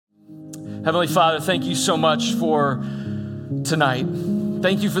Heavenly Father, thank you so much for tonight.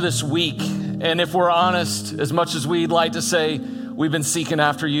 Thank you for this week. And if we're honest, as much as we'd like to say we've been seeking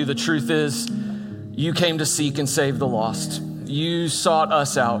after you, the truth is you came to seek and save the lost. You sought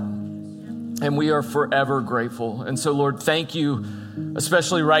us out, and we are forever grateful. And so, Lord, thank you,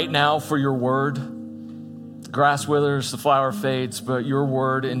 especially right now, for your word. The grass withers, the flower fades, but your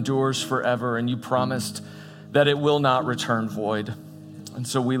word endures forever, and you promised that it will not return void. And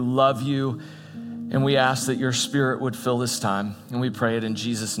so we love you, and we ask that your spirit would fill this time, and we pray it in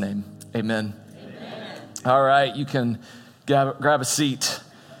Jesus' name. Amen. Amen. All right, you can grab a seat.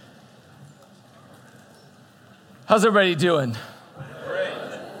 How's everybody doing? Great.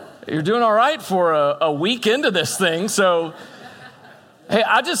 You're doing all right for a week into this thing. So, hey,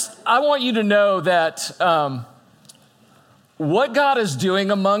 I want you to know that what God is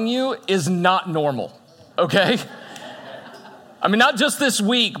doing among you is not normal, okay? I mean, not just this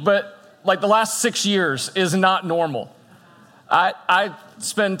week, but like the last 6 years is not normal. I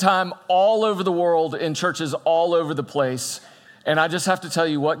spend time all over the world in churches all over the place, and I just have to tell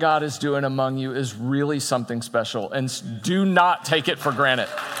you what God is doing among you is really something special, and do not take it for granted.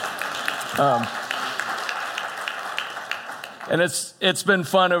 And it's been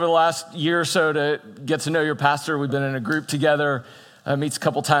fun over the last year or so to get to know your pastor. We've been in a group together, meets a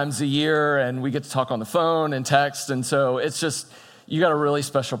couple times a year, and we get to talk on the phone and text. And so it's just, you got a really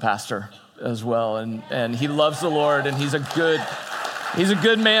special pastor as well. And he loves the Lord, and he's a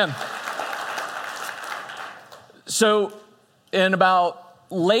good man. So in about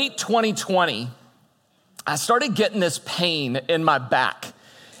late 2020, I started getting this pain in my back.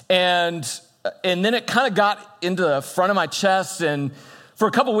 And then it kind of got into the front of my chest, and for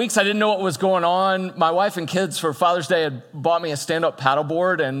a couple weeks, I didn't know what was going on. My wife and kids for Father's Day had bought me a stand-up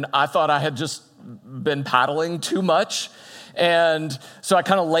paddleboard, and I thought I had just been paddling too much. And so I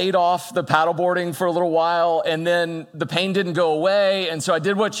kind of laid off the paddleboarding for a little while, and then the pain didn't go away. And so I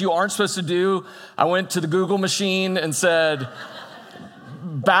did what you aren't supposed to do. I went to the Google machine and said,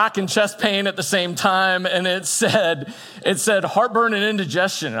 back and chest pain at the same time. And it said heartburn and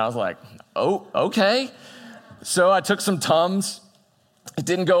indigestion. And I was like, oh, okay. So I took some Tums. It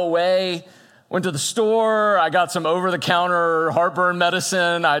didn't go away. Went to the store. I got some over-the-counter heartburn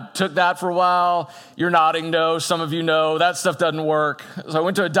medicine. I took that for a while. You're nodding no. Some of you know that stuff doesn't work. So I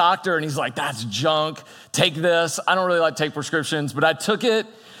went to a doctor, and he's like, that's junk. Take this. I don't really like to take prescriptions, but I took it.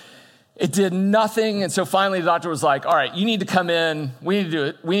 It did nothing. And so finally the doctor was like, all right, you need to come in. We need to do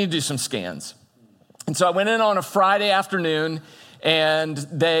it. We need to do some scans. And so I went in on a Friday afternoon, and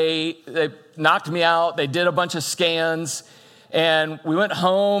they knocked me out. They did a bunch of scans, and we went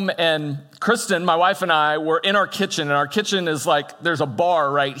home, and Kristen, my wife, and I were in our kitchen, and our kitchen is like, there's a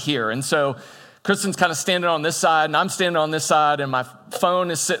bar right here. And so Kristen's kind of standing on this side, and I'm standing on this side, and my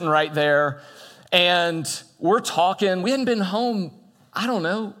phone is sitting right there. And we're talking. We hadn't been home,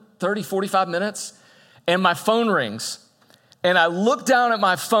 30, 45 minutes, and my phone rings. And I look down at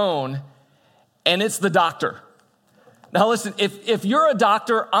my phone, and it's the doctor. Now listen, if you're a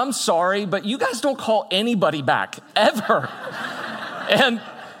doctor, I'm sorry, but you guys don't call anybody back, ever.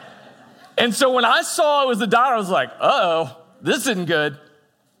 And so when I saw it was the doctor, I was like, uh-oh, this isn't good.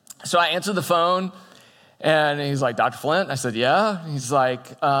 So I answered the phone, and he's like, Dr. Flynt? I said, yeah. He's like,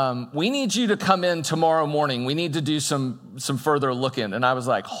 we need you to come in tomorrow morning. We need to do some further looking. And I was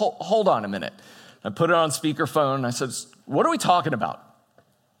like, hold on a minute. I put it on speakerphone. I said, what are we talking about?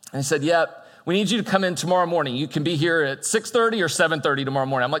 And he said, yeah, we need you to come in tomorrow morning. You can be here at 6:30 or 7:30 tomorrow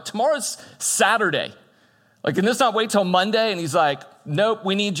morning. I'm like, tomorrow's Saturday. Like, can this not wait till Monday? And he's like, nope,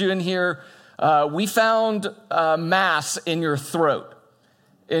 we need you in here. We found a mass in your throat,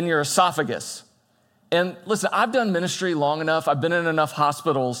 in your esophagus. And listen, I've done ministry long enough. I've been in enough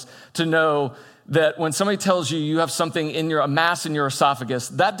hospitals to know that when somebody tells you you have something a mass in your esophagus,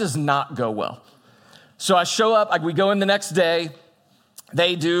 that does not go well. So I show up, we go in the next day.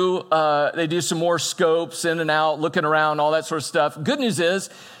 They do some more scopes in and out, looking around, all that sort of stuff. Good news is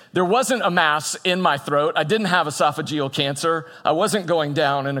there wasn't a mass in my throat. I didn't have esophageal cancer. I wasn't going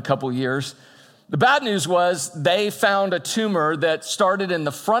down in a couple years. The bad news was they found a tumor that started in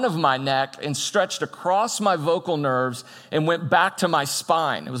the front of my neck and stretched across my vocal nerves and went back to my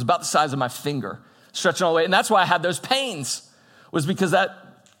spine. It was about the size of my finger, stretching all the way. And that's why I had those pains, was because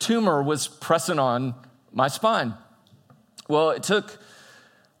that tumor was pressing on my spine. Well, it took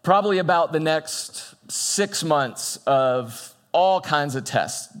probably about the next 6 months of all kinds of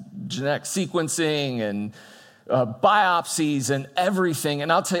tests, genetic sequencing and biopsies and everything.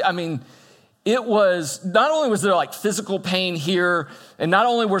 And I'll tell you, it was, not only was there like physical pain here, and not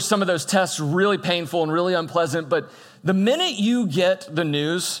only were some of those tests really painful and really unpleasant, but the minute you get the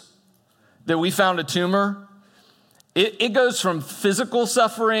news that we found a tumor, it goes from physical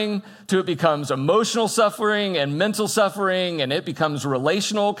suffering to it becomes emotional suffering and mental suffering, and it becomes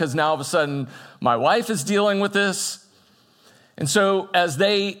relational because now all of a sudden my wife is dealing with this. And so as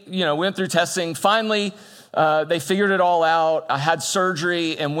they, went through testing, finally they figured it all out. I had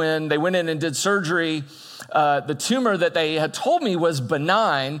surgery, and when they went in and did surgery, the tumor that they had told me was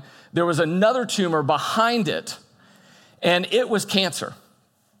benign, there was another tumor behind it, and it was cancer.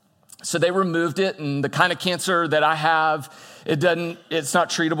 So they removed it, and the kind of cancer that I have, it's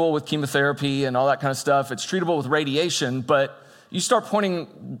not treatable with chemotherapy and all that kind of stuff. It's treatable with radiation, but you start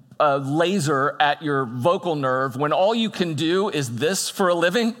pointing a laser at your vocal nerve when all you can do is this for a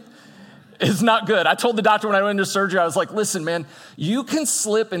living. It's not good. I told the doctor when I went into surgery, I was like, listen, man, you can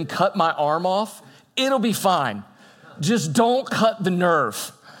slip and cut my arm off. It'll be fine. Just don't cut the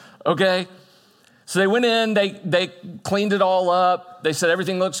nerve, okay? So they went in, they cleaned it all up. They said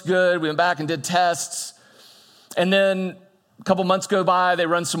everything looks good. We went back and did tests. And then a couple months go by, they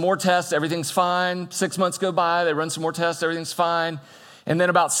run some more tests, everything's fine. 6 months go by, they run some more tests, everything's fine. And then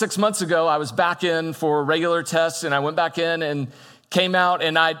about 6 months ago, I was back in for regular tests, and I went back in and came out,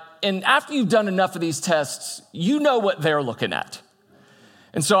 and after you've done enough of these tests, you know what they're looking at.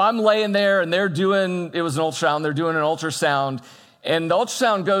 And so I'm laying there, and it was an ultrasound, they're doing an ultrasound, and the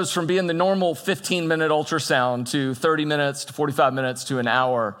ultrasound goes from being the normal 15-minute ultrasound to 30 minutes to 45 minutes to an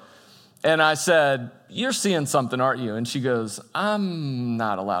hour. And I said, you're seeing something, aren't you? And she goes, I'm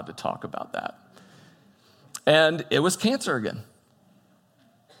not allowed to talk about that. And it was cancer again.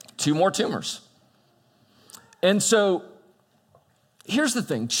 2 more tumors. And so here's the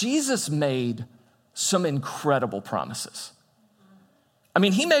thing. Jesus made some incredible promises. I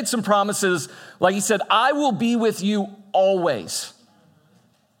mean, he made some promises like he said, I will be with you always.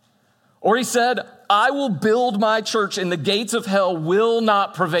 Or he said, I will build my church and the gates of hell will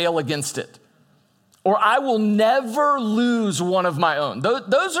not prevail against it. Or I will never lose one of my own.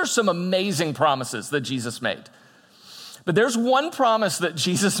 Those are some amazing promises that Jesus made. But there's one promise that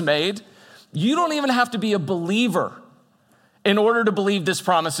Jesus made. You don't even have to be a believer in order to believe this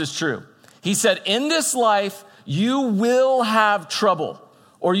promise is true. He said, in this life, you will have trouble,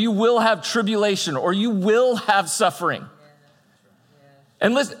 or you will have tribulation, or you will have suffering.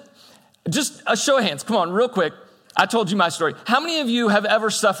 And listen, just a show of hands. Come on, real quick. I told you my story. How many of you have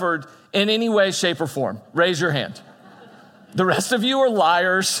ever suffered in any way, shape, or form? Raise your hand. The rest of you are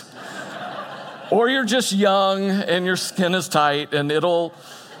liars, or you're just young and your skin is tight and it'll...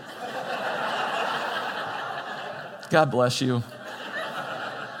 God bless you.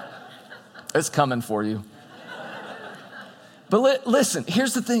 It's coming for you. But listen,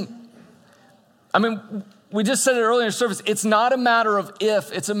 here's the thing. I mean, we just said it earlier in the service. It's not a matter of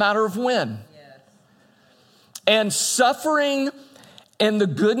if, it's a matter of when. Yes. And suffering and the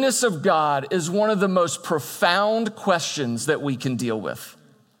goodness of God is one of the most profound questions that we can deal with.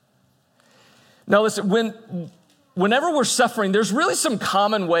 Now listen, whenever we're suffering, there's really some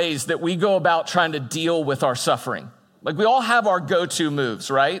common ways that we go about trying to deal with our suffering. Like we all have our go-to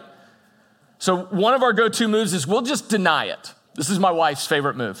moves, right? So one of our go-to moves is we'll just deny it. This is my wife's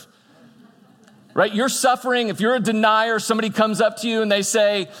favorite move, right? You're suffering. If you're a denier, somebody comes up to you and they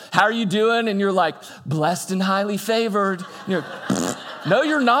say, how are you doing? And you're like, blessed and highly favored. And you're, no,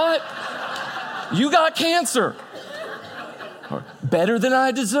 you're not. You got cancer. Or, better than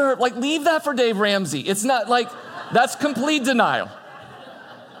I deserve. Like, leave that for Dave Ramsey. It's not like, that's complete denial.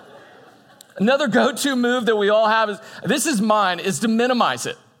 Another go-to move that we all have is to minimize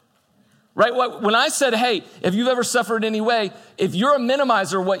it. Right? When I said, hey, if you've ever suffered any way, if you're a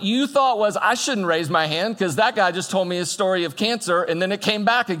minimizer, what you thought was, I shouldn't raise my hand because that guy just told me his story of cancer and then it came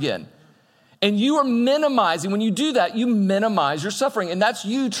back again. And you are minimizing. When you do that, you minimize your suffering, and that's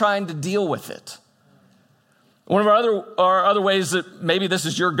you trying to deal with it. One of our other ways that maybe this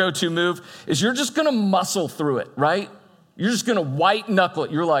is your go-to move is you're just going to muscle through it, right? You're just going to white knuckle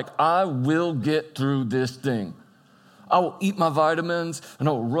it. You're like, I will get through this thing. I will eat my vitamins and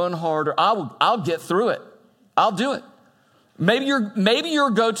I will run harder. I'll get through it. I'll do it. Maybe your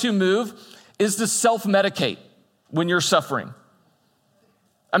go-to move is to self-medicate when you're suffering.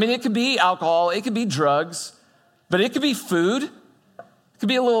 I mean, it could be alcohol, it could be drugs, but it could be food. It could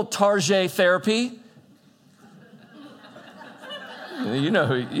be a little Target therapy. You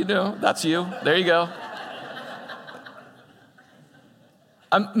know, that's you. There you go.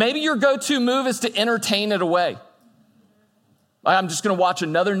 Maybe your go-to move is to entertain it away. I'm just going to watch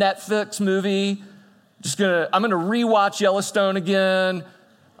another Netflix movie. I'm going to rewatch Yellowstone again.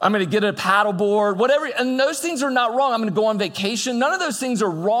 I'm going to get a paddleboard, whatever. And those things are not wrong. I'm going to go on vacation. None of those things are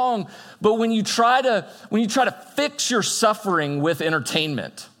wrong. But when you try to fix your suffering with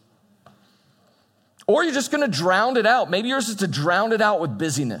entertainment, Or you're just gonna drown it out. Maybe yours is to drown it out with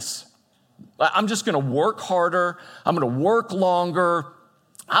busyness. I'm just gonna work harder. I'm gonna work longer.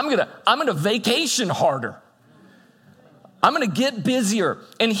 I'm gonna vacation harder. I'm gonna get busier.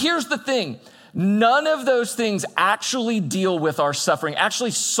 And here's the thing. None of those things actually deal with our suffering,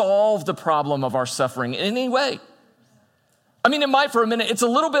 actually solve the problem of our suffering in any way. I mean, it might for a minute. It's a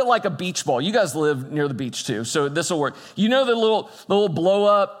little bit like a beach ball. You guys live near the beach too, so this will work. You know the little blow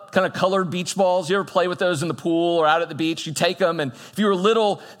up kind of colored beach balls? You ever play with those in the pool or out at the beach? You take them, and if you were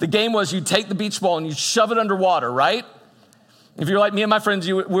little, the game was you'd take the beach ball and you'd shove it underwater, right? If you're like me and my friends,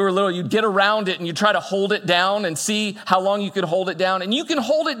 we were little, you'd get around it and you'd try to hold it down and see how long you could hold it down. And you can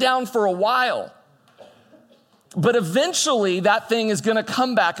hold it down for a while. But eventually that thing is gonna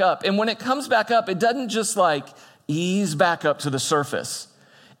come back up. And when it comes back up, it doesn't just like ease back up to the surface.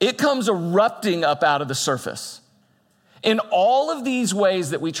 It comes erupting up out of the surface. In all of these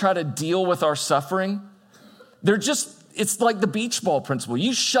ways that we try to deal with our suffering, it's like the beach ball principle.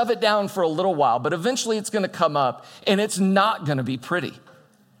 You shove it down for a little while, but eventually it's gonna come up and it's not gonna be pretty.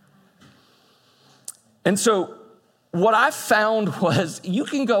 And so what I found was you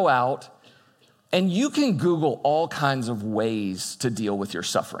can go out and you can Google all kinds of ways to deal with your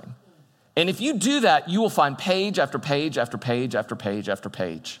suffering. And if you do that, you will find page after page after page after page after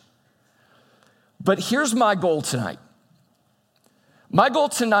page. But here's my goal tonight. My goal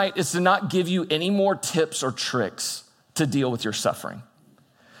tonight is to not give you any more tips or tricks to deal with your suffering.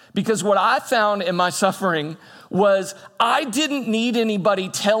 Because what I found in my suffering was I didn't need anybody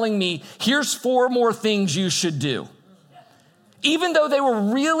telling me, here's 4 more things you should do. Even though they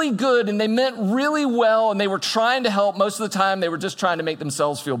were really good and they meant really well and they were trying to help, most of the time they were just trying to make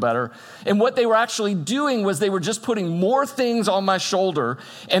themselves feel better. And what they were actually doing was they were just putting more things on my shoulder,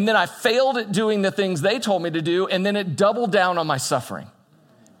 and then I failed at doing the things they told me to do, and then it doubled down on my suffering.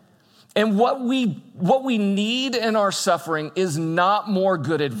 And what we need in our suffering is not more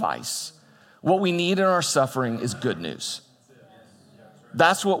good advice. What we need in our suffering is good news.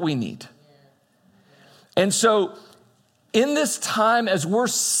 That's what we need. And so in this time, as we're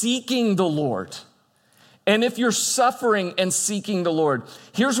seeking the Lord, and if you're suffering and seeking the Lord,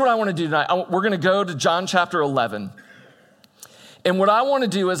 here's what I want to do tonight. We're going to go to John chapter 11. And what I want to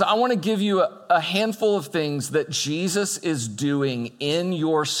do is I want to give you a handful of things that Jesus is doing in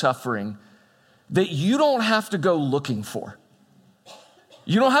your suffering that you don't have to go looking for.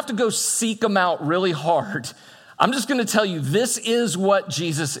 You don't have to go seek them out really hard. I'm just going to tell you, this is what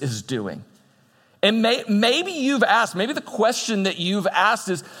Jesus is doing. And maybe you've asked, maybe the question that you've asked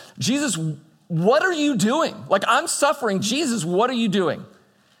is, Jesus, what are you doing? Like, I'm suffering. Jesus, what are you doing?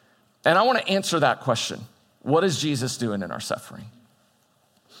 And I want to answer that question. What is Jesus doing in our suffering?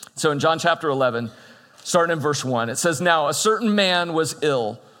 So in John chapter 11, starting in verse 1, it says, now a certain man was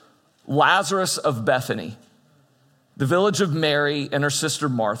ill, Lazarus of Bethany, the village of Mary and her sister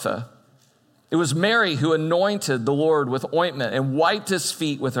Martha. It was Mary who anointed the Lord with ointment and wiped his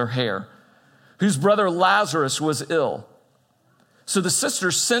feet with her hair, whose brother Lazarus was ill. So the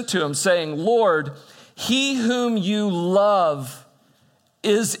sisters sent to him saying, Lord, he whom you love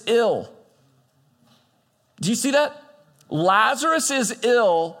is ill. Do you see that? Lazarus is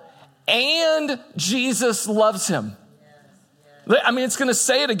ill and Jesus loves him. I mean, it's going to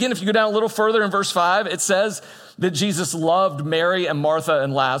say it again. If you go down a little further in verse 5, it says that Jesus loved Mary and Martha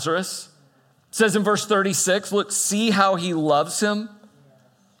and Lazarus. It says in verse 36, look, see how he loves him.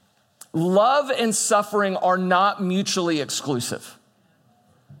 Love and suffering are not mutually exclusive.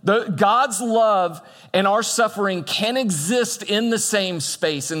 God's love and our suffering can exist in the same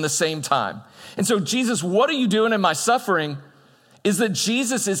space, in the same time. And so, Jesus, what are you doing in my suffering? Is that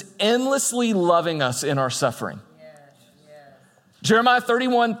Jesus is endlessly loving us in our suffering. Yes. Jeremiah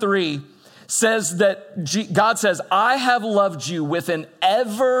 31:3 says that God says, I have loved you with an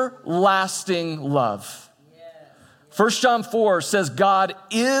everlasting love. Yes. 1 John 4 says God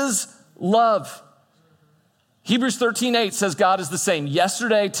is love. Hebrews 13:8 says God is the same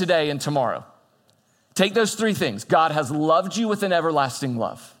yesterday, today, and tomorrow. Take those 3 things. God has loved you with an everlasting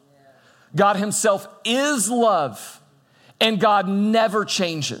love. God himself is love, and God never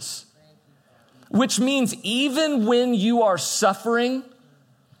changes. Which means even when you are suffering,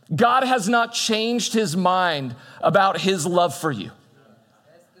 God has not changed his mind about his love for you.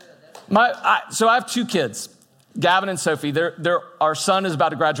 So I have 2 kids. Gavin and Sophie, our son is about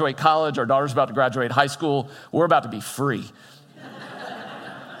to graduate college. Our daughter's about to graduate high school. We're about to be free.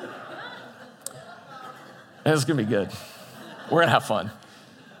 And it's going to be good. We're going to have fun.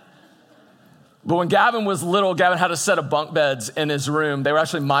 But when Gavin was little, Gavin had a set of bunk beds in his room. They were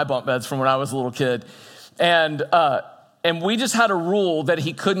actually my bunk beds from when I was a little kid. And we just had a rule that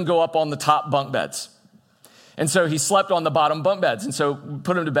he couldn't go up on the top bunk beds. And so he slept on the bottom bunk beds. And so we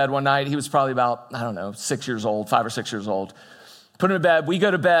put him to bed one night. He was probably about, 6 years old, 5 or 6 years old. Put him to bed. We go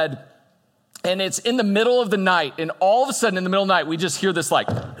to bed, and it's in the middle of the night. And all of a sudden, in the middle of the night, we just hear this like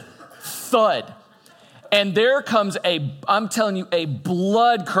thud. And there comes I'm telling you, a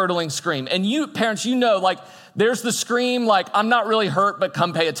blood-curdling scream. And you, parents, like, there's the scream, like, I'm not really hurt, but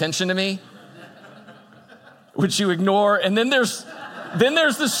come pay attention to me, which you ignore. And then there's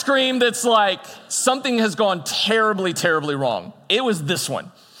the scream that's like, something has gone terribly, terribly wrong. It was this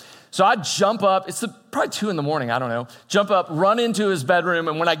one. So I jump up, it's probably 2 a.m, I don't know, jump up, run into his bedroom.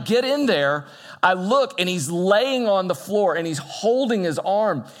 And when I get in there, I look and he's laying on the floor and he's holding his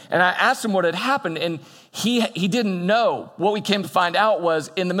arm. And I asked him what had happened, and he didn't know. What we came to find out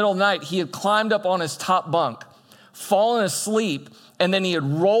was in the middle of the night, he had climbed up on his top bunk, fallen asleep, and then he had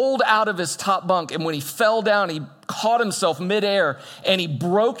rolled out of his top bunk. And when he fell down, he caught himself midair and he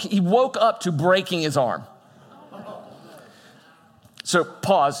woke up to breaking his arm. So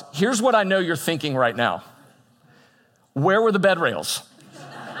pause. Here's what I know you're thinking right now. Where were the bed rails?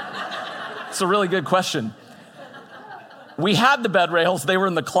 It's a really good question. We had the bed rails. They were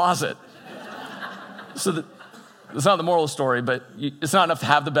in the closet. So it's not the moral of the story, but it's not enough to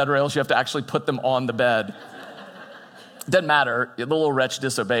have the bed rails. You have to actually put them on the bed. It doesn't matter. The little wretch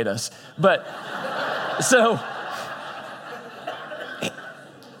disobeyed us. But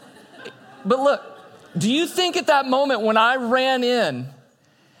look, do you think at that moment when I ran in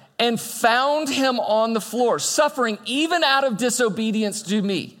and found him on the floor, suffering even out of disobedience to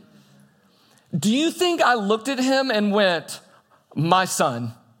me, do you think I looked at him and went, my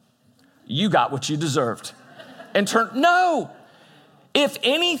son, you got what you deserved, and turned? No. If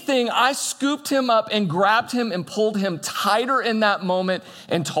anything, I scooped him up and grabbed him and pulled him tighter in that moment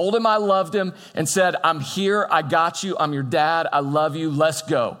and told him I loved him and said, I'm here, I got you, I'm your dad, I love you, let's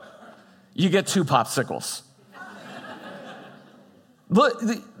go. You get 2 popsicles. Look,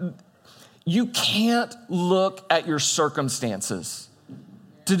 you can't look at your circumstances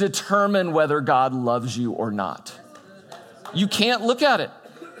to determine whether God loves you or not. You can't look at it.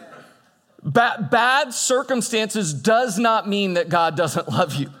 Bad circumstances does not mean that God doesn't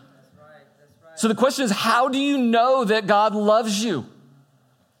love you. So the question is, how do you know that God loves you?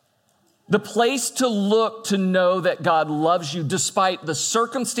 The place to look to know that God loves you despite the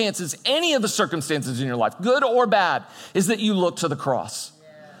circumstances, any of the circumstances in your life, good or bad, is that you look to the cross.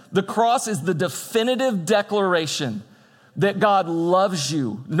 The cross is the definitive declaration that God loves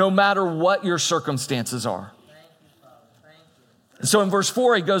you no matter what your circumstances are. So in verse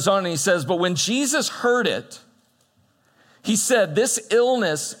 4, he goes on and he says, but when Jesus heard it, he said, this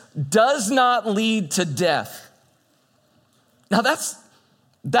illness does not lead to death. Now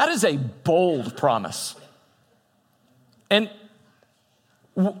that is a bold promise. And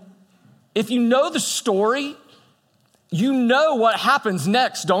if you know the story, you know what happens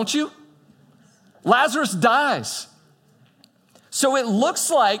next, don't you? Lazarus dies. So it looks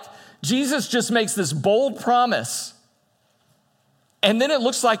like Jesus just makes this bold promise, and then it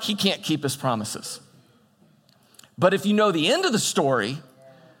looks like he can't keep his promises. But if you know the end of the story,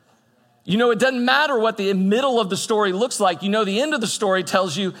 you know it doesn't matter what the middle of the story looks like. You know the end of the story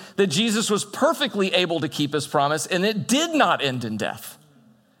tells you that Jesus was perfectly able to keep his promise, and it did not end in death.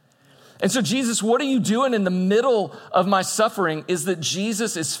 And so Jesus, what are you doing in the middle of my suffering? Is that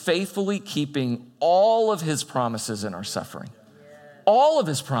Jesus is faithfully keeping all of his promises in our suffering. All of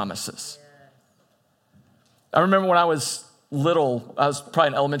his promises. I remember when I was little, I was probably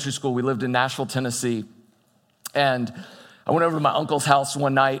in elementary school. We lived in Nashville, Tennessee. And I went over to my uncle's house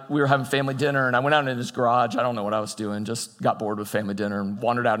one night. We were having family dinner, and I went out in his garage. I don't know what I was doing, just got bored with family dinner and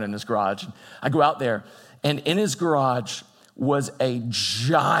wandered out in his garage. I go out there, and in his garage was a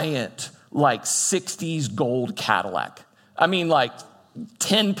giant, like 60s gold Cadillac. I mean, like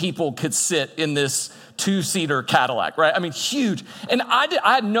 10 people could sit in this 2-seater Cadillac, right? I mean, huge. And I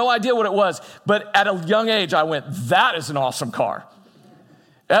had no idea what it was, but at a young age, I went, that is an awesome car.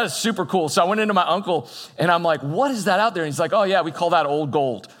 That is super cool. So I went into my uncle, and I'm like, what is that out there? And he's like, oh yeah, we call that old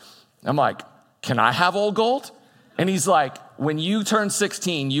gold. I'm like, can I have old gold? And he's like, when you turn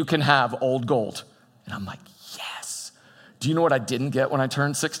 16, you can have old gold. And I'm like, yes. Do you know what I didn't get when I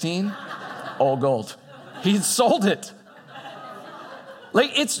turned 16? Old gold. He sold it.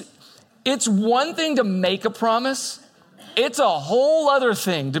 Like, it's one thing to make a promise. It's a whole other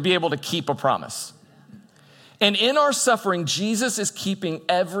thing to be able to keep a promise. And in our suffering, Jesus is keeping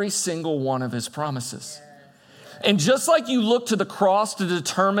every single one of his promises. And just like you look to the cross to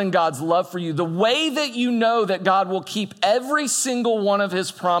determine God's love for you, the way that you know that God will keep every single one of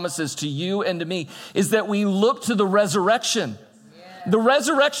his promises to you and to me is that we look to the resurrection. The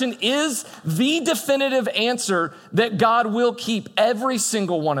resurrection is the definitive answer that God will keep every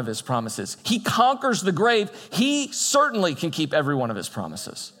single one of his promises. He conquers the grave. He certainly can keep every one of his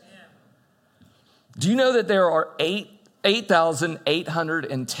promises. Do you know that there are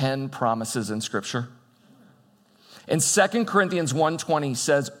 8,810 promises in Scripture? And 2 Corinthians 1:20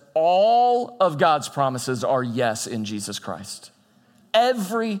 says all of God's promises are yes in Jesus Christ.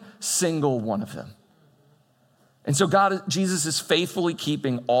 Every single one of them. And so Jesus is faithfully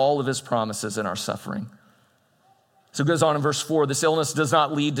keeping all of his promises in our suffering. So it goes on in verse 4, this illness does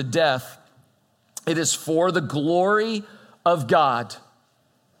not lead to death. It is for the glory of God,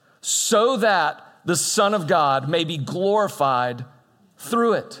 so that the Son of God may be glorified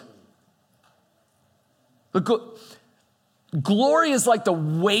through it. Glory is like the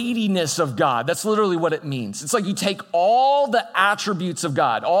weightiness of God. That's literally what it means. It's like you take all the attributes of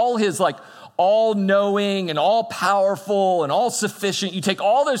God, all his like all-knowing and all-powerful and all-sufficient. You take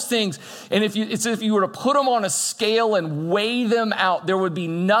all those things, and it's if you were to put them on a scale and weigh them out, there would be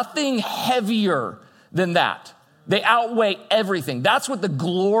nothing heavier than that. They outweigh everything. That's what the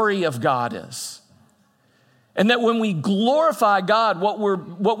glory of God is. And that when we glorify God,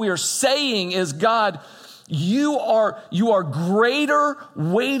 what we are saying is, God, you are greater,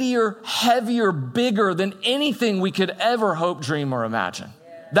 weightier, heavier, bigger than anything we could ever hope, dream, or imagine.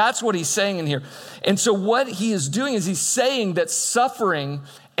 That's what he's saying in here. And so what he is doing is he's saying that suffering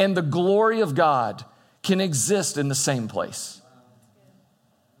and the glory of God can exist in the same place.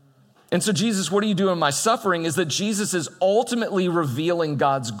 And so Jesus, what do you do in my suffering? Is that Jesus is ultimately revealing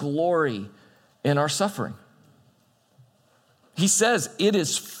God's glory in our suffering. He says it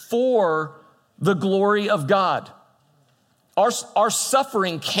is for the glory of God. Our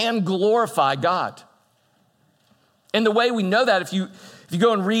suffering can glorify God. And the way we know that, if you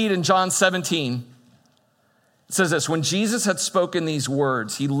go and read in John 17, it says this, when Jesus had spoken these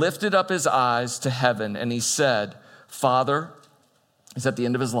words, he lifted up his eyes to heaven and he said, Father, he's at the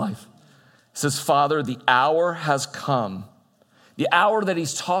end of his life. He says, Father, the hour has come. The hour that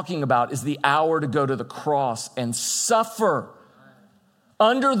he's talking about is the hour to go to the cross and suffer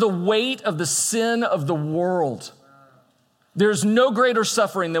under the weight of the sin of the world. There's no greater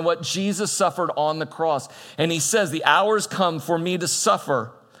suffering than what Jesus suffered on the cross. And he says, the hour has come for me to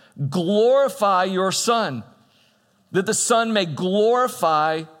suffer. Glorify your Son, that the Son may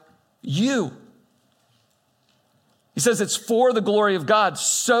glorify you. He says it's for the glory of God,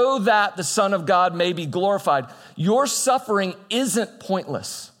 so that the Son of God may be glorified. Your suffering isn't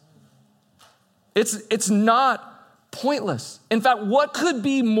pointless. It's not pointless. In fact, what could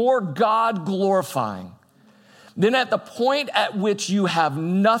be more God glorifying than at the point at which you have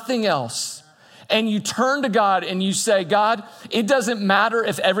nothing else and you turn to God and you say, God, it doesn't matter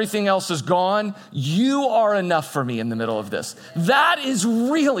if everything else is gone. You are enough for me in the middle of this. That is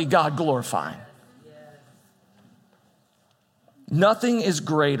really God glorifying. Nothing is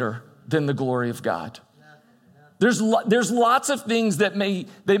greater than the glory of God. There's lots of things that may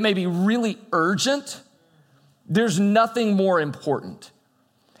be really urgent. There's nothing more important.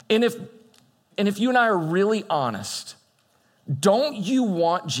 And if you and I are really honest, don't you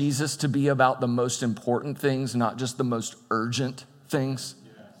want Jesus to be about the most important things, not just the most urgent things?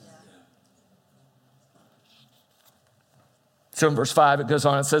 So in verse 5, it goes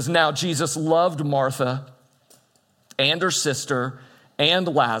on, it says, now Jesus loved Martha and her sister and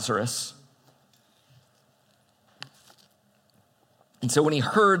Lazarus. And so when he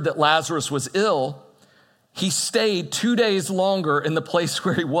heard that Lazarus was ill, he stayed 2 days longer in the place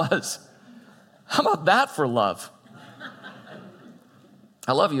where he was. How about that for love?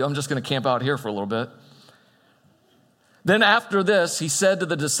 I love you. I'm just going to camp out here for a little bit. Then after this, he said to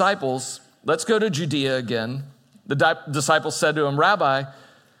the disciples, let's go to Judea again. The disciples said to him, Rabbi,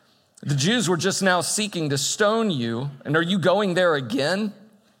 the Jews were just now seeking to stone you, and are you going there again?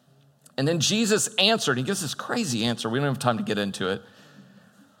 And then Jesus answered. He gives this crazy answer. We don't have time to get into it.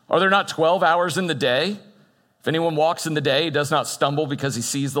 Are there not 12 hours in the day? If anyone walks in the day, he does not stumble because he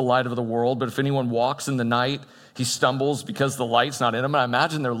sees the light of the world. But if anyone walks in the night, he stumbles because the light's not in him. And I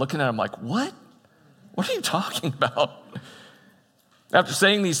imagine they're looking at him like, what? What are you talking about? After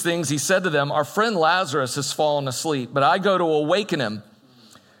saying these things, he said to them, our friend Lazarus has fallen asleep, but I go to awaken him.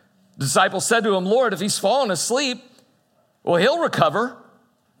 The disciples said to him, Lord, if he's fallen asleep, well, he'll recover.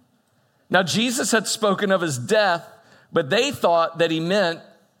 Now, Jesus had spoken of his death, but they thought that he meant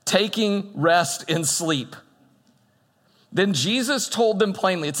taking rest in sleep. Then Jesus told them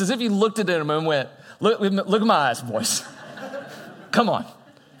plainly, it's as if he looked at them and went, look at my eyes, boys. Come on.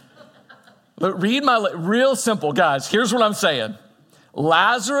 Read real simple, guys. Here's what I'm saying.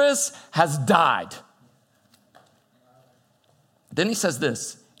 Lazarus has died. Then he says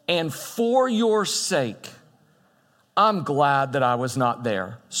this, and for your sake, I'm glad that I was not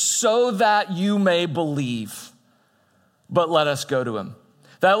there, so that you may believe. But let us go to him.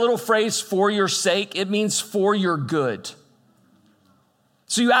 That little phrase, for your sake, it means for your good.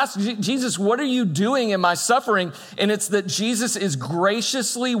 So you ask Jesus, what are you doing in my suffering? And it's that Jesus is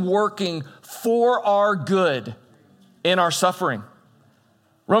graciously working for our good in our suffering.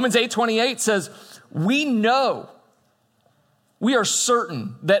 Romans 8:28 says, we are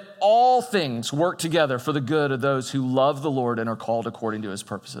certain that all things work together for the good of those who love the Lord and are called according to his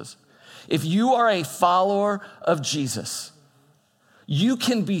purposes. If you are a follower of Jesus, you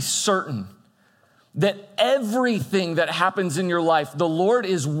can be certain that everything that happens in your life, the Lord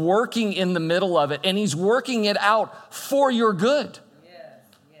is working in the middle of it, and he's working it out for your good.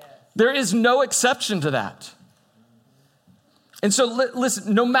 Yes. There is no exception to that. And so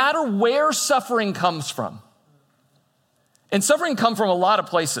listen, no matter where suffering comes from, and suffering come from a lot of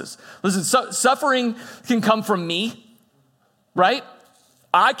places. Listen, suffering can come from me, right?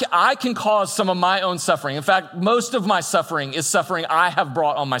 I can cause some of my own suffering. In fact, most of my suffering is suffering I have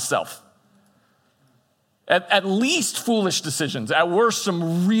brought on myself. At least foolish decisions, at worst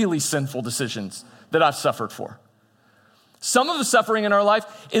some really sinful decisions that I've suffered for. Some of the suffering in our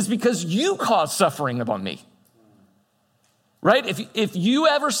life is because you caused suffering upon me. Right? If you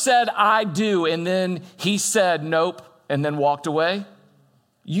ever said, I do, and then he said, nope, and then walked away,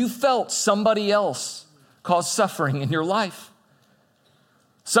 you felt somebody else cause suffering in your life.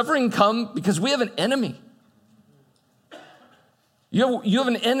 Suffering come because we have an enemy. You have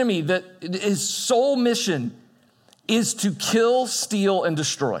an enemy that his sole mission is to kill, steal, and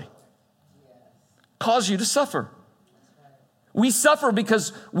destroy. Cause you to suffer. We suffer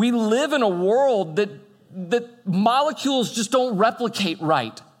because we live in a world that molecules just don't replicate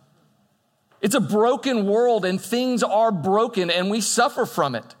right. It's a broken world and things are broken and we suffer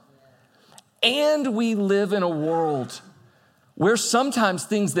from it. And we live in a world where sometimes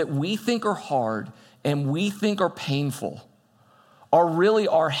things that we think are hard and we think are painful are really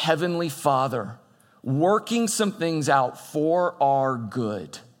our Heavenly Father working some things out for our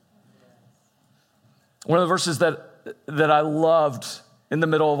good. One of the verses that I loved in the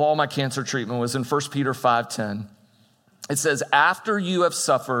middle of all my cancer treatment was in 1 Peter 5:10. It says, after you have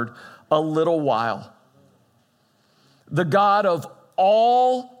suffered a little while, the God of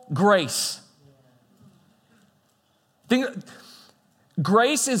all grace.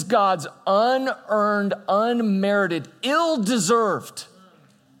 Grace is God's unearned, unmerited, ill-deserved.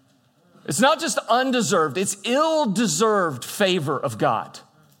 It's not just undeserved, it's ill-deserved favor of God.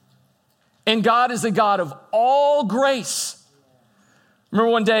 And God is a God of all grace. Remember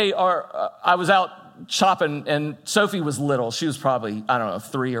one day I was out shopping and Sophie was little. She was probably,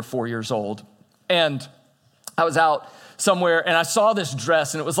 3 or 4 years old. And I was out somewhere and I saw this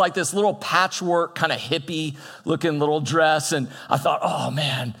dress and it was like this little patchwork kind of hippie looking little dress. And I thought, oh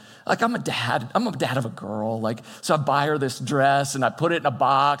man, like I'm a dad of a girl. Like, so I buy her this dress and I put it in a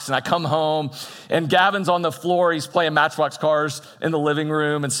box and I come home and Gavin's on the floor. He's playing Matchbox cars in the living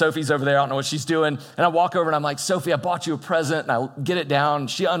room and Sophie's over there. I don't know what she's doing. And I walk over and I'm like, Sophie, I bought you a present. And I get it down.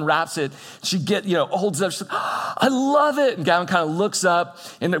 She unwraps it. She holds it up. She's like, oh, I love it. And Gavin kind of looks up.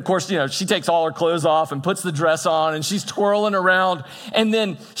 And of course, she takes all her clothes off and puts the dress on and she's twirling around. And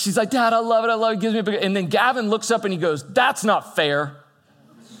then she's like, Dad, I love it. I love it. Gives me a big, and then Gavin looks up and he goes, that's not fair.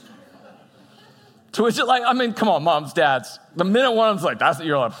 To which come on, moms, dads. The minute one of them's like, that's,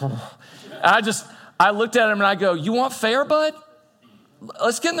 you're like, I looked at him and I go, you want fair, bud?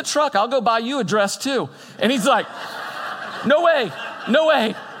 Let's get in the truck. I'll go buy you a dress too. And he's like, no way.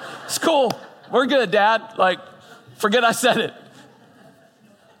 It's cool. We're good, Dad. Like, forget I said it.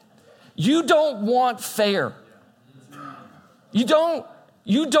 You don't want fair. You don't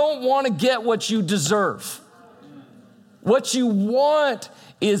want to get what you deserve. What you want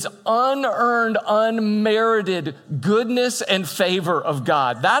is unearned, unmerited goodness and favor of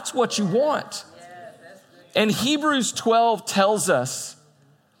God. That's what you want. And Hebrews 12 tells us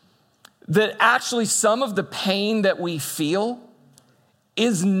that actually some of the pain that we feel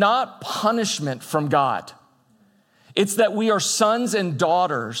is not punishment from God. It's that we are sons and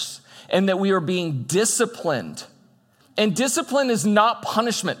daughters and that we are being disciplined. And discipline is not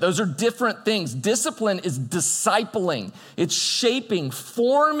punishment. Those are different things. Discipline is discipling. It's shaping,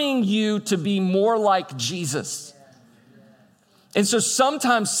 forming you to be more like Jesus. And so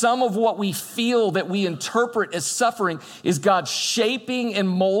sometimes some of what we feel that we interpret as suffering is God shaping and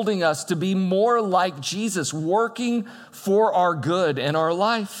molding us to be more like Jesus, working for our good in our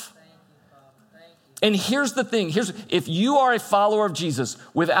life. And here's the thing. If you are a follower of Jesus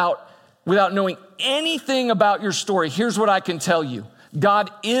without without knowing anything about your story, here's what I can tell you.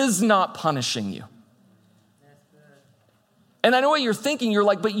 God is not punishing you. And I know what you're thinking. You're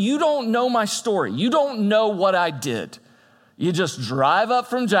like, but you don't know my story. You don't know what I did. You just drive up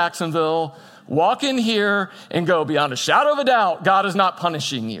from Jacksonville, walk in here, and go, beyond a shadow of a doubt, God is not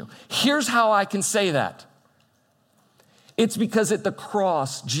punishing you. Here's how I can say that. It's because at the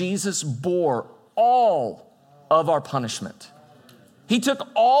cross, Jesus bore all of our punishment. He took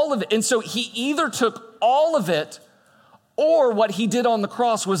all of it. And so he either took all of it, or what he did on the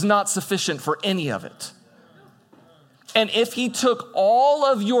cross was not sufficient for any of it. And if he took all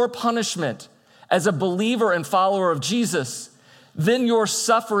of your punishment as a believer and follower of Jesus, then your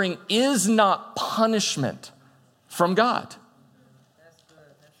suffering is not punishment from God. That's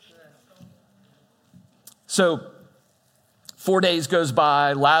good. So 4 days goes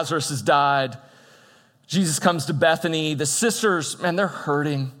by, Lazarus has died. Jesus comes to Bethany. The sisters, man, they're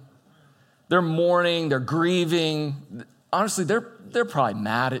hurting. They're mourning, they're grieving. Honestly, they're probably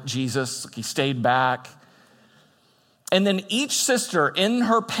mad at Jesus. He stayed back. And then each sister in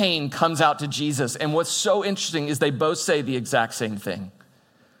her pain comes out to Jesus. And what's so interesting is they both say the exact same thing.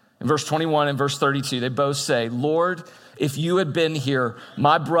 In verse 21 and verse 32, they both say, Lord, if you had been here,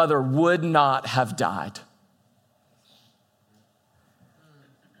 my brother would not have died.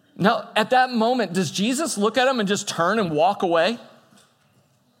 Now, at that moment, does Jesus look at him and just turn and walk away?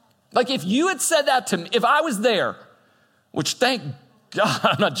 Like if you had said that to me, if I was there, which thank God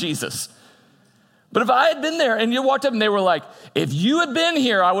I'm not Jesus, but if I had been there and you walked up and they were like, if you had been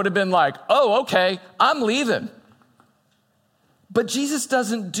here, I would have been like, oh, okay, I'm leaving. But Jesus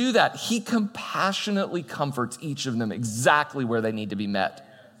doesn't do that. He compassionately comforts each of them exactly where they need to be met.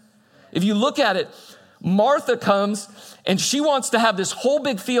 If you look at it, Martha comes and she wants to have this whole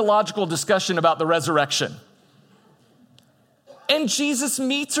big theological discussion about the resurrection. And Jesus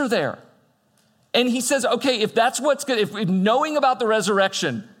meets her there. And he says, okay, if that's what's good, if knowing about the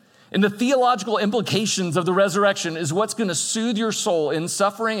resurrection and the theological implications of the resurrection is what's going to soothe your soul in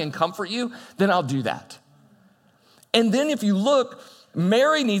suffering and comfort you, then I'll do that. And then if you look,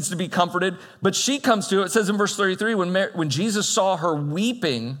 Mary needs to be comforted, but she comes to it. It says in verse 33, when Jesus saw her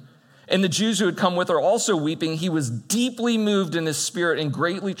weeping and the Jews who had come with her also weeping, he was deeply moved in his spirit and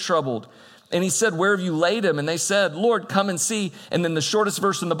greatly troubled. And he said, where have you laid him? And they said, Lord, come and see. And then the shortest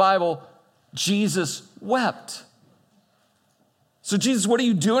verse in the Bible, Jesus wept. So Jesus, what are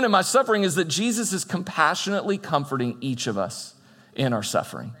you doing in my suffering? Is that Jesus is compassionately comforting each of us in our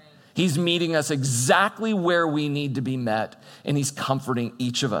suffering. He's meeting us exactly where we need to be met, and he's comforting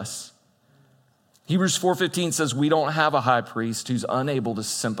each of us. Hebrews 4:15 says, we don't have a high priest who's unable to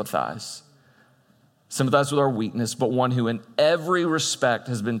sympathize with our weakness, but one who in every respect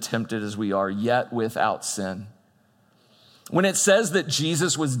has been tempted as we are, yet without sin. When it says that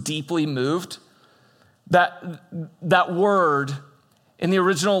Jesus was deeply moved, that word in the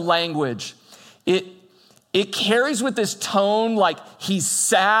original language, it carries with this tone like he's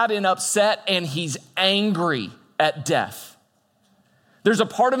sad and upset and he's angry at death. There's a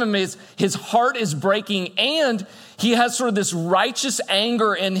part of him his heart is breaking and he has sort of this righteous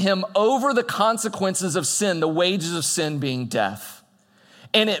anger in him over the consequences of sin, the wages of sin being death.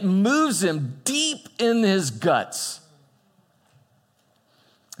 And it moves him deep in his guts.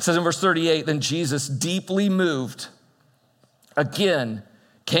 It says in verse 38, then Jesus, deeply moved, again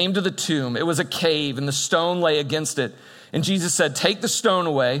came to the tomb. It was a cave and the stone lay against it. And Jesus said, take the stone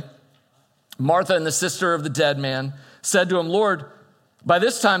away. Martha and the sister of the dead man said to him, Lord, by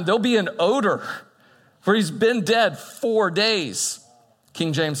this time there'll be an odor, for he's been dead 4 days.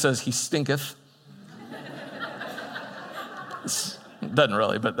 King James says he stinketh. Doesn't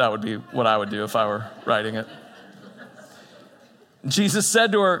really, but that would be what I would do if I were writing it. Jesus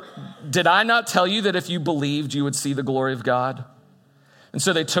said to her, did I not tell you that if you believed, you would see the glory of God? And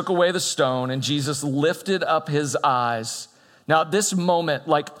so they took away the stone and Jesus lifted up his eyes. Now at this moment,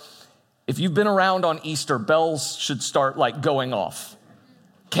 like if you've been around on Easter, bells should start like going off.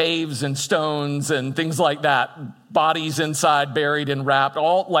 Caves and stones and things like that, bodies inside buried and wrapped,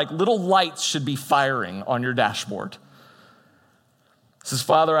 all like little lights should be firing on your dashboard. It says,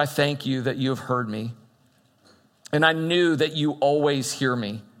 Father, I thank you that you have heard me. And I knew that you always hear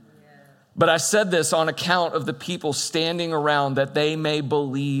me. But I said this on account of the people standing around, that they may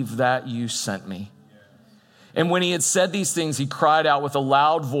believe that you sent me. And when he had said these things, he cried out with a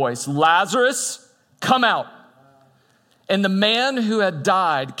loud voice, Lazarus, come out. And the man who had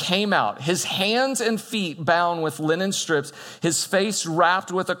died came out, his hands and feet bound with linen strips, his face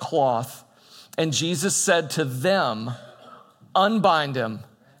wrapped with a cloth. And Jesus said to them, unbind him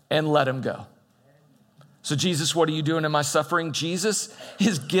and let him go. So Jesus, what are you doing in my suffering? Jesus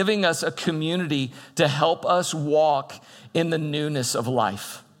is giving us a community to help us walk in the newness of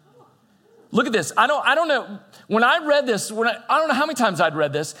life. Look at this. I don't know. When I read this, I don't know how many times I'd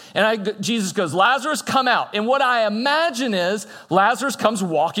read this, and Jesus goes, Lazarus, come out. And what I imagine is Lazarus comes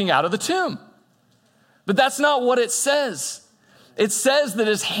walking out of the tomb. But that's not what it says. It says that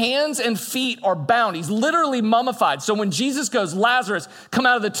his hands and feet are bound. He's literally mummified. So when Jesus goes, Lazarus, come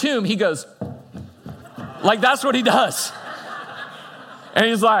out of the tomb, he goes, like that's what he does. And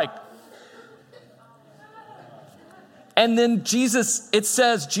he's like, and then it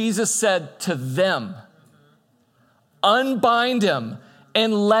says, Jesus said to them, unbind him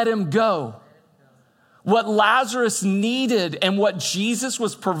and let him go. What Lazarus needed and what Jesus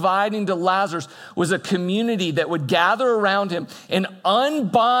was providing to Lazarus was a community that would gather around him and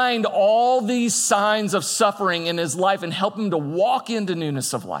unbind all these signs of suffering in his life and help him to walk into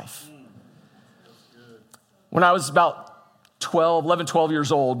newness of life. When I was about 12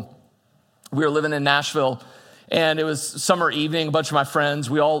 years old, we were living in Nashville, and it was summer evening. A bunch of my friends,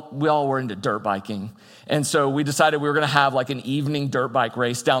 we all were into dirt biking. And so we decided we were going to have like an evening dirt bike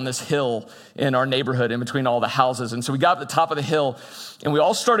race down this hill in our neighborhood in between all the houses. And so we got up to the top of the hill, and we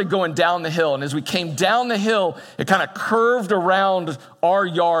all started going down the hill. And as we came down the hill, it kind of curved around our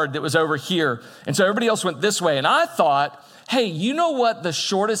yard that was over here. And so everybody else went this way. And I thought, hey, you know what the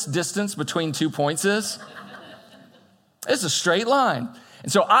shortest distance between 2 points is? It's a straight line.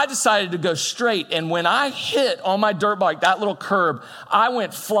 And so I decided to go straight. And when I hit on my dirt bike, that little curb, I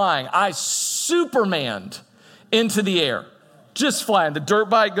went flying. I Supermaned into the air, just flying. The dirt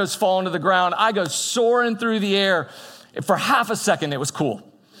bike goes falling to the ground. I go soaring through the air. For half a second, it was cool.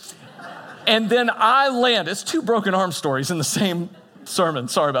 And then I land. It's 2 broken arm stories in the same sermon.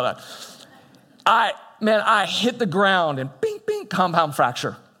 Sorry about that. I hit the ground and bing, bing, compound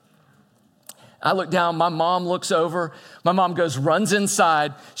fracture. I look down, my mom looks over. My mom runs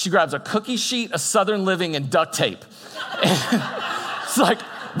inside. She grabs a cookie sheet, a Southern Living, and duct tape. And it's like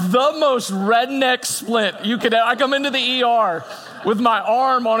the most redneck splint you could have. I come into the ER with my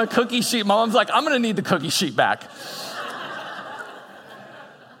arm on a cookie sheet. My mom's like, I'm gonna need the cookie sheet back.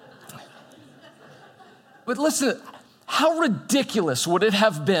 But listen, how ridiculous would it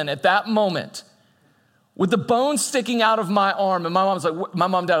have been at that moment with the bone sticking out of my arm, and my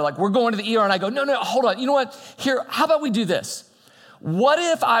mom and dad are like, we're going to the ER, and I go, no, hold on. You know what? Here, how about we do this? What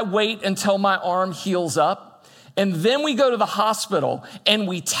if I wait until my arm heals up, and then we go to the hospital, and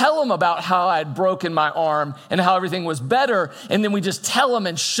we tell them about how I had broken my arm and how everything was better, and then we just tell them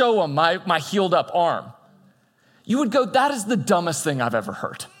and show them my healed up arm? You would go, that is the dumbest thing I've ever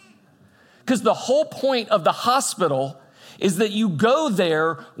heard. Because the whole point of the hospital is that you go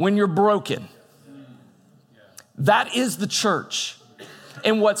there when you're broken. That is the church.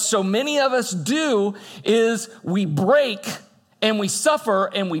 And what so many of us do is we break and we suffer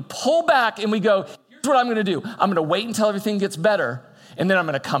and we pull back and we go, here's what I'm going to do. I'm going to wait until everything gets better. And then I'm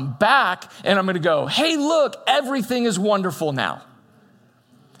going to come back and I'm going to go, hey, look, everything is wonderful now.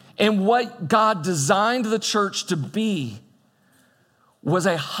 And what God designed the church to be was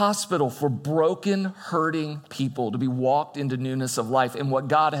a hospital for broken, hurting people to be walked into newness of life. And what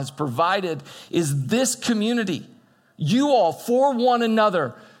God has provided is this community, you all for one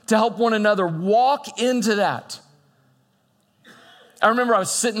another, to help one another walk into that. I remember I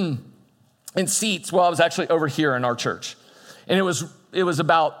was sitting in seats while I was actually over here in our church. And it was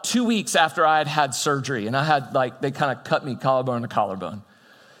about 2 weeks after I had had surgery. And I had they kind of cut me collarbone to collarbone.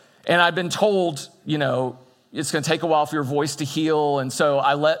 And I'd been told, it's going to take a while for your voice to heal. And so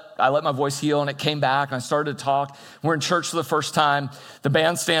I let my voice heal, and it came back, and I started to talk. We're in church for the first time. The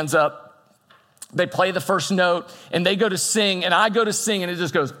band stands up. They play the first note, and they go to sing, and I go to sing, and it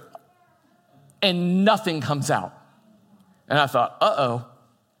just goes, and nothing comes out. And I thought, uh-oh,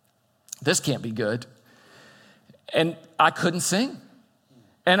 this can't be good. And I couldn't sing.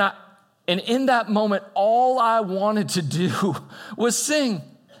 And in that moment, all I wanted to do was sing.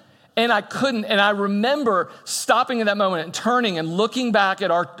 And I couldn't. And I remember stopping in that moment and turning and looking back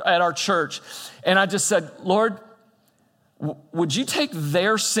at our church. And I just said, Lord, would you take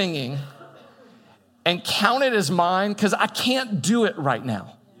their singing and count it as mine? Because I can't do it right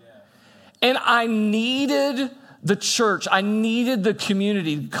now. And I needed the church. I needed the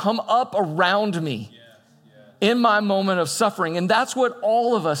community to come up around me in my moment of suffering. And that's what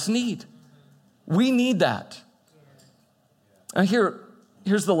all of us need. We need that. And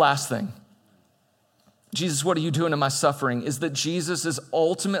here's the last thing. Jesus, what are you doing in my suffering? Is that Jesus is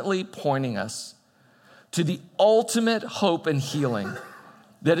ultimately pointing us to the ultimate hope and healing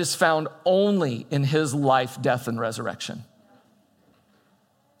that is found only in his life, death, and resurrection.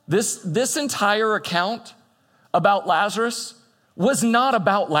 This entire account about Lazarus was not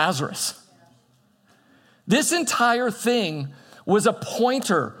about Lazarus. This entire thing was a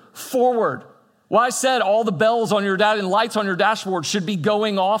pointer forward. Why I said all the bells on your and lights on your dashboard should be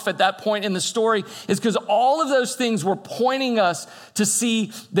going off at that point in the story is because all of those things were pointing us to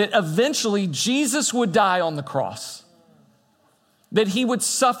see that eventually Jesus would die on the cross, that he would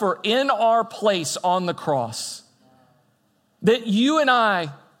suffer in our place on the cross, that you and I,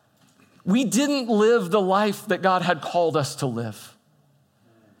 we didn't live the life that God had called us to live,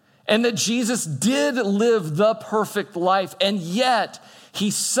 and that Jesus did live the perfect life, and yet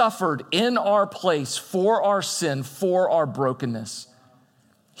he suffered in our place for our sin, for our brokenness.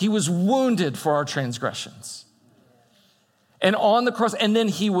 He was wounded for our transgressions. And on the cross, and then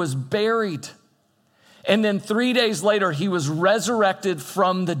he was buried. And then 3 days later, he was resurrected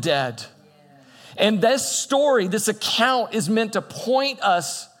from the dead. And this story, this account is meant to point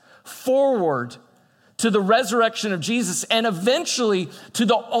us forward to the resurrection of Jesus and eventually to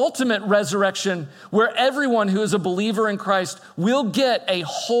the ultimate resurrection where everyone who is a believer in Christ will get a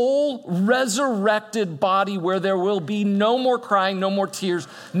whole resurrected body where there will be no more crying, no more tears,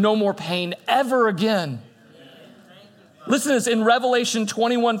 no more pain ever again. Listen to this. In Revelation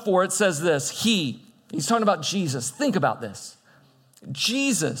 21:4, it says this. He's talking about Jesus. Think about this.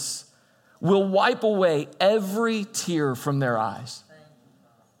 Jesus will wipe away every tear from their eyes.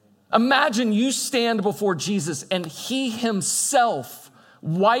 Imagine you stand before Jesus and he himself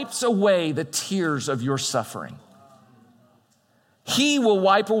wipes away the tears of your suffering. He will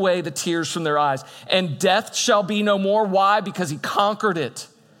wipe away the tears from their eyes, and death shall be no more. Why? Because he conquered it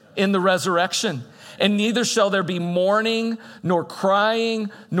in the resurrection. And neither shall there be mourning, nor crying,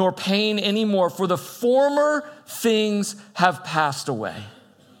 nor pain anymore, for the former things have passed away.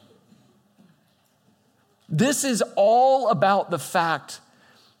 This is all about the fact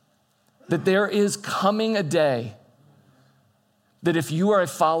that there is coming a day that if you are a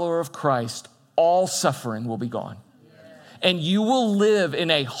follower of Christ, all suffering will be gone. And you will live in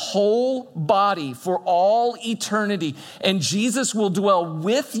a whole body for all eternity. And Jesus will dwell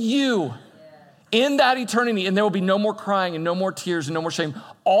with you in that eternity. And there will be no more crying and no more tears and no more shame.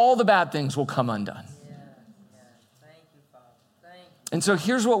 All the bad things will come undone. Thank you, Father. Thank you. And so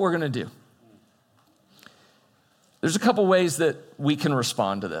here's what we're going to do. There's a couple ways that we can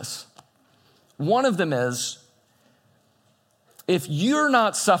respond to this. One of them is, if you're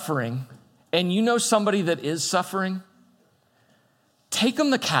not suffering and you know somebody that is suffering, take them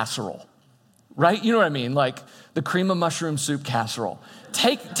the casserole, right? You know what I mean? Like the cream of mushroom soup casserole.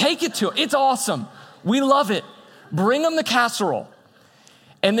 Take it to them. It's awesome. We love it. Bring them the casserole.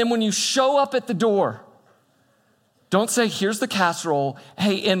 And then when you show up at the door, don't say, here's the casserole.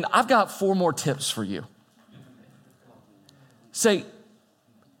 Hey, and I've got 4 more tips for you. Say,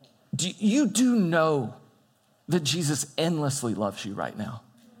 you do know that Jesus endlessly loves you right now.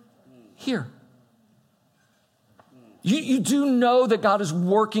 Here. You do know that God is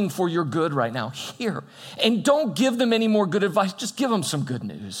working for your good right now. Here. And don't give them any more good advice. Just give them some good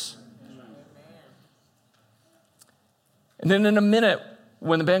news. And then in a minute,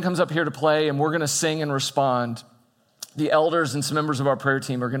 when the band comes up here to play and we're going to sing and respond, the elders and some members of our prayer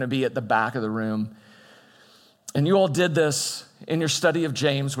team are going to be at the back of the room. And you all did this in your study of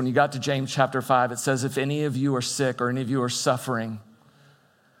James. When you got to James chapter 5, it says, if any of you are sick or any of you are suffering,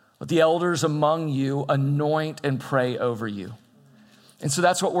 let the elders among you anoint and pray over you. And so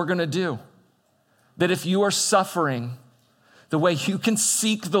that's what we're going to do. That if you are suffering, the way you can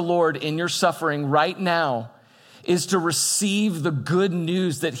seek the Lord in your suffering right now is to receive the good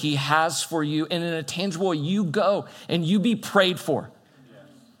news that he has for you. And in a tangible way, you go and you be prayed for.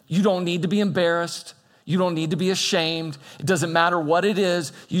 You don't need to be embarrassed. You don't need to be ashamed. It doesn't matter what it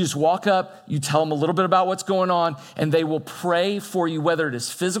is. You just walk up, you tell them a little bit about what's going on, and they will pray for you, whether it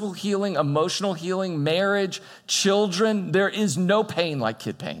is physical healing, emotional healing, marriage, children. There is no pain like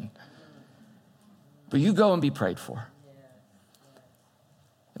kid pain. But you go and be prayed for.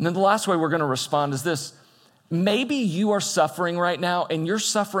 And then the last way we're going to respond is this. Maybe you are suffering right now, and you're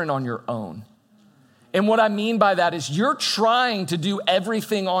suffering on your own. And what I mean by that is you're trying to do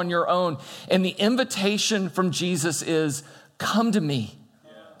everything on your own. And the invitation from Jesus is, come to me.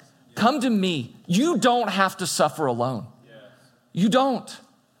 Yes. Come to me. You don't have to suffer alone. Yes. You don't.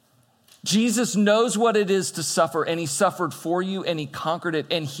 Jesus knows what it is to suffer, and he suffered for you, and he conquered it,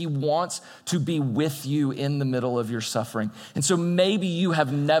 and he wants to be with you in the middle of your suffering. And so maybe you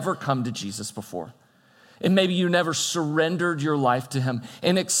have never come to Jesus before. And maybe you never surrendered your life to him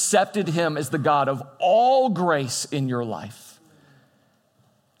and accepted him as the God of all grace in your life.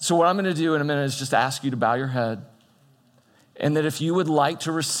 So what I'm going to do in a minute is just ask you to bow your head And that if you would like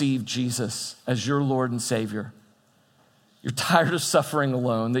to receive Jesus as your Lord and Savior, you're tired of suffering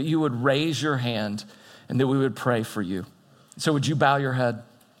alone, that you would raise your hand and that we would pray for you. So would you bow your head?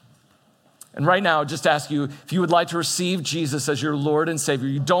 And right now, I'll just ask you, if you would like to receive Jesus as your Lord and Savior,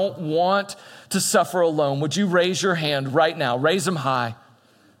 you don't want to suffer alone, would you raise your hand right now? Raise them high.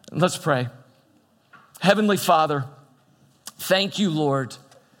 And let's pray. Heavenly Father, thank you, Lord,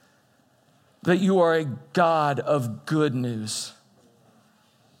 that you are a God of good news.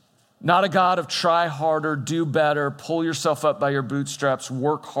 Not a God of try harder, do better, pull yourself up by your bootstraps,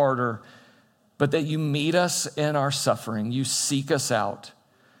 work harder, but that you meet us in our suffering. You seek us out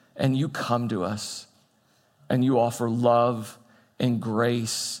and you come to us and you offer love and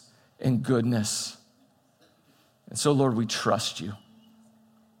grace and goodness. And so, Lord, we trust you.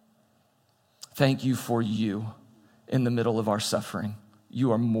 Thank you for you in the middle of our suffering.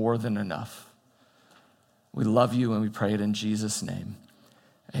 You are more than enough. We love you and we pray it in Jesus' name.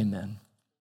 Amen.